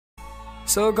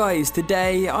So guys,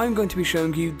 today I'm going to be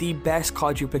showing you the best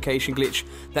car duplication glitch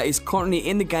that is currently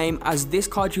in the game, as this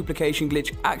car duplication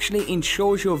glitch actually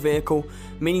insures your vehicle,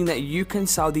 meaning that you can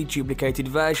sell the duplicated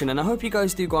version, and I hope you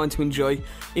guys do go on to enjoy.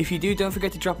 If you do, don't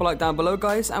forget to drop a like down below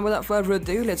guys, and without further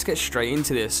ado, let's get straight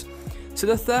into this. So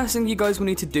the first thing you guys will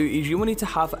need to do is you will need to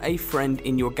have a friend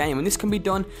in your game, and this can be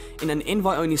done in an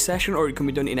invite only session or it can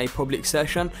be done in a public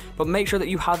session, but make sure that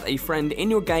you have a friend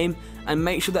in your game and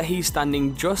make sure that he's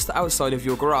standing just outside of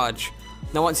your garage.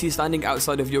 Now once he's standing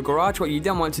outside of your garage, what you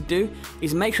then want to do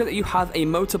is make sure that you have a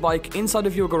motorbike inside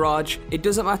of your garage. It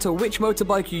doesn't matter which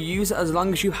motorbike you use as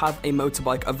long as you have a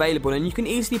motorbike available, and you can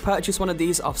easily purchase one of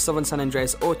these off San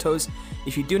Andreas autos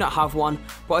if you do not have one.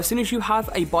 But as soon as you have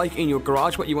a bike in your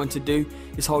garage, what you want to do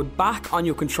is hold back on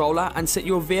your controller and set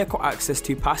your vehicle access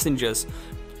to passengers.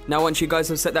 Now once you guys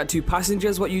have set that to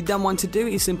passengers, what you then want to do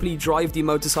is simply drive the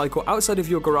motorcycle outside of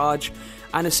your garage,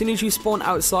 and as soon as you spawn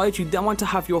outside, you then want to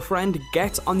have your friend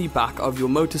get on the back of your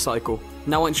motorcycle.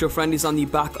 Now once your friend is on the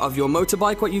back of your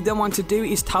motorbike, what you then want to do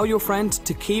is tell your friend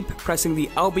to keep pressing the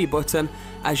LB button,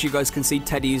 as you guys can see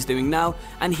Teddy is doing now,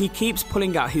 and he keeps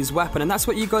pulling out his weapon. And that's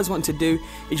what you guys want to do,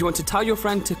 is you want to tell your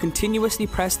friend to continuously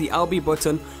press the LB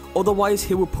button, otherwise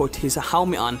he will put his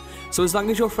helmet on. So as long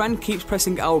as your friend keeps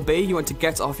pressing LB, you want to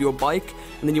get off your bike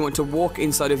and then you want to walk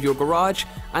inside of your garage,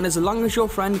 and as long as your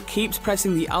friend keeps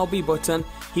pressing the LB button,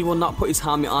 he will not put his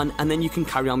helmet on, and then you can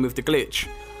carry on with the glitch.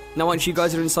 Now once you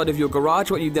guys are inside of your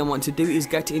garage, what you then want to do is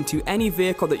get into any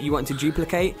vehicle that you want to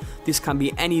duplicate. This can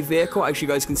be any vehicle. As you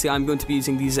guys can see, I'm going to be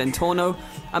using the Zentorno,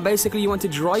 and basically you want to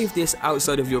drive this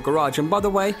outside of your garage. And by the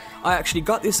way, I actually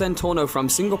got this Zentorno from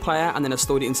single player and then I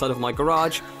stored it inside of my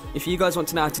garage. If you guys want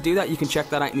to know how to do that, you can check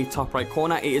that out in the top right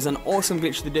corner. It is an awesome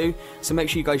glitch to do, so make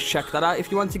sure you guys check that out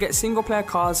if you want to get single player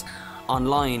cars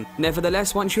online.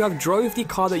 Nevertheless, once you have drove the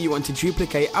car that you want to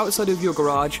duplicate outside of your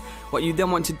garage, what you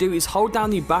then want to do is hold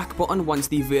down the back button once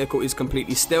the vehicle is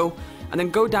completely still, and then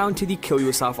go down to the kill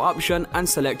yourself option and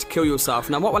select kill yourself.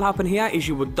 Now what will happen here is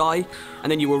you will die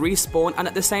and then you will respawn, and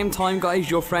at the same time guys,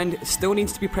 your friend still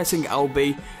needs to be pressing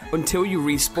LB until you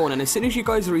respawn. And as soon as you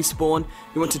guys respawn,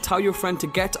 you want to tell your friend to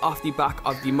get off the back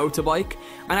of the motorbike,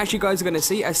 and as you guys are going to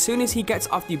see, as soon as he gets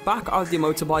off the back of the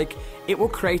motorbike, it will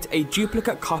create a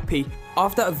duplicate copy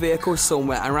of that vehicle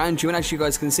somewhere around you. And as you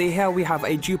guys can see here, we have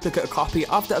a duplicate copy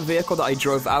of that vehicle that I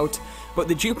drove out, but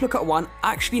the duplicate one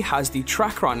actually has the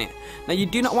tracker on it. Now you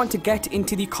do not want to get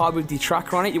into the car with the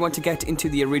tracker on it, you want to get into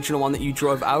the original one that you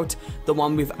drove out, the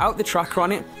one without the tracker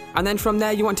on it, and then from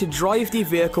there you want to drive the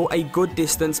vehicle a good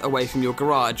distance away from your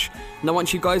garage. Now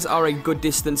once you guys are a good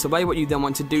distance away, what you then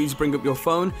want to do is bring up your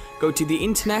phone, go to the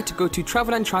internet, go to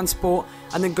travel and transport,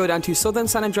 and then go down to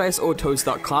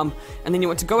southernsanandreasautos.com, and then you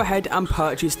want to go ahead and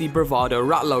purchase the Bravado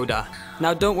rat loader.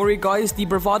 Now don't worry guys, the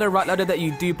Bravado rat loader that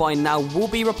you do buy now will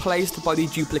be replaced by the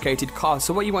duplicated car.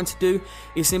 So what you want to do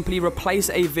is simply replace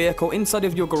a vehicle inside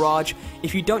of your garage.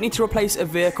 If you don't need to replace a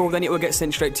vehicle, then it will get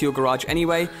sent straight to your garage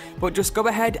anyway, but just go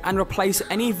ahead and replace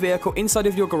any vehicle inside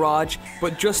of your garage,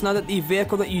 but just know that the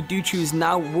vehicle that you do choose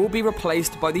now will be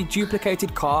replaced by the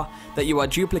duplicated car that you are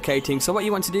duplicating. So what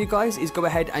you want to do guys is go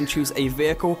ahead and choose a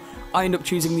vehicle. I end up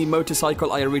choosing the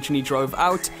motorcycle I originally drove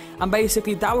out, and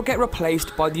basically that will get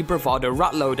replaced by the Bravado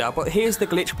rat loader. But here's the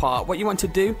glitch part. What you want to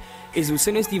do is as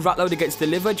soon as the rat loader gets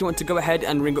delivered, you want to go ahead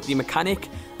and ring up the mechanic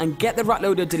and get the rat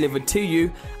loader delivered to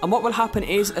you. And what will happen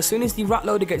is, as soon as the rat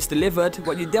loader gets delivered,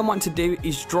 what you then want to do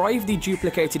is drive the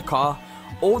duplicated car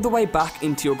all the way back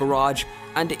into your garage,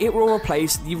 and it will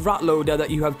replace the rat loader that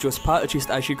you have just purchased,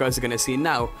 as you guys are going to see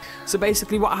now. So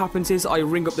basically what happens is I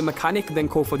ring up the mechanic, then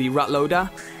call for the rat loader,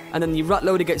 and then the rat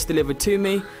loader gets delivered to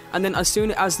me, and then as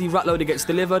soon as the rat loader gets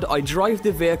delivered, I drive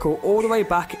the vehicle all the way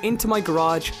back into my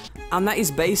garage, and that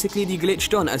is basically the glitch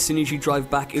done. As soon as you drive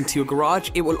back into your garage,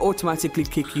 it will automatically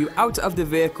kick you out of the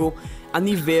vehicle and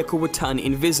the vehicle will turn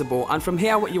invisible. And from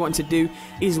here what you want to do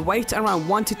is wait around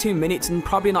 1 to 2 minutes, and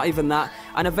probably not even that,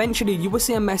 and eventually you will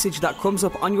see a message that comes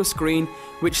up on your screen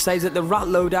which says that the rat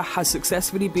loader has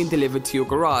successfully been delivered to your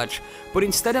garage. But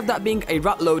instead of that being a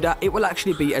rat loader, it will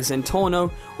actually be a Zentorno,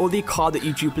 or the car that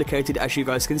you duplicated. As you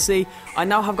guys can see, I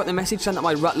now have got the message saying that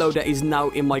my rat loader is now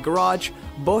in my garage,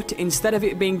 but instead of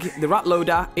it being the rat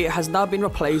loader, it has now been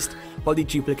replaced by the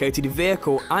duplicated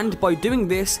vehicle. And by doing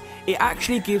this, it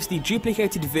actually gives the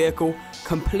duplicated vehicle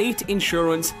complete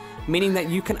insurance, meaning that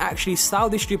you can actually sell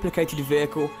this duplicated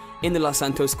vehicle in the Los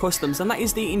Santos customs, and that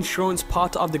is the insurance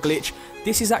part of the glitch.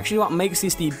 This is actually what makes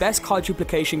this the best car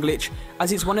duplication glitch,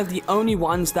 as it's one of the only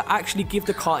ones that actually give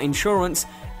the car insurance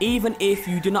even if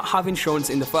you do not have insurance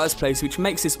in the first place, which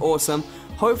makes this awesome.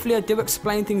 Hopefully I do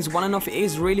explain things well enough. It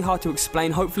is really hard to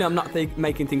explain. Hopefully I'm not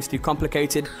making things too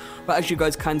complicated, but as you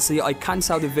guys can see, I can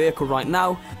sell the vehicle right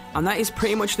now. And that is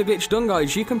pretty much the glitch done,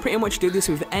 guys. You can pretty much do this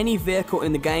with any vehicle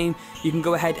in the game. You can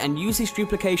go ahead and use this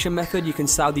duplication method. You can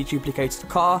sell the duplicated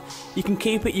car. You can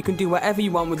keep it. You can do whatever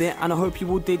you want with it. And I hope you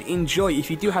all did enjoy.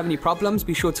 If you do have any problems,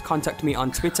 be sure to contact me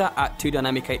on Twitter at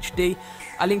 2dynamichd.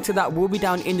 A link to that will be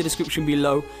down in the description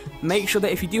below. Make sure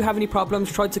that if you do have any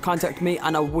problems, try to contact me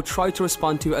and I will try to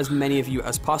respond to as many of you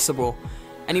as possible.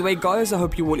 Anyway guys, I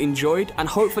hope you all enjoyed, and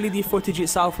hopefully the footage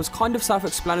itself was kind of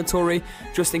self-explanatory,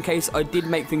 just in case I did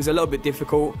make things a little bit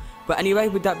difficult. But anyway,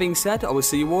 with that being said, I will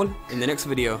see you all in the next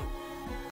video.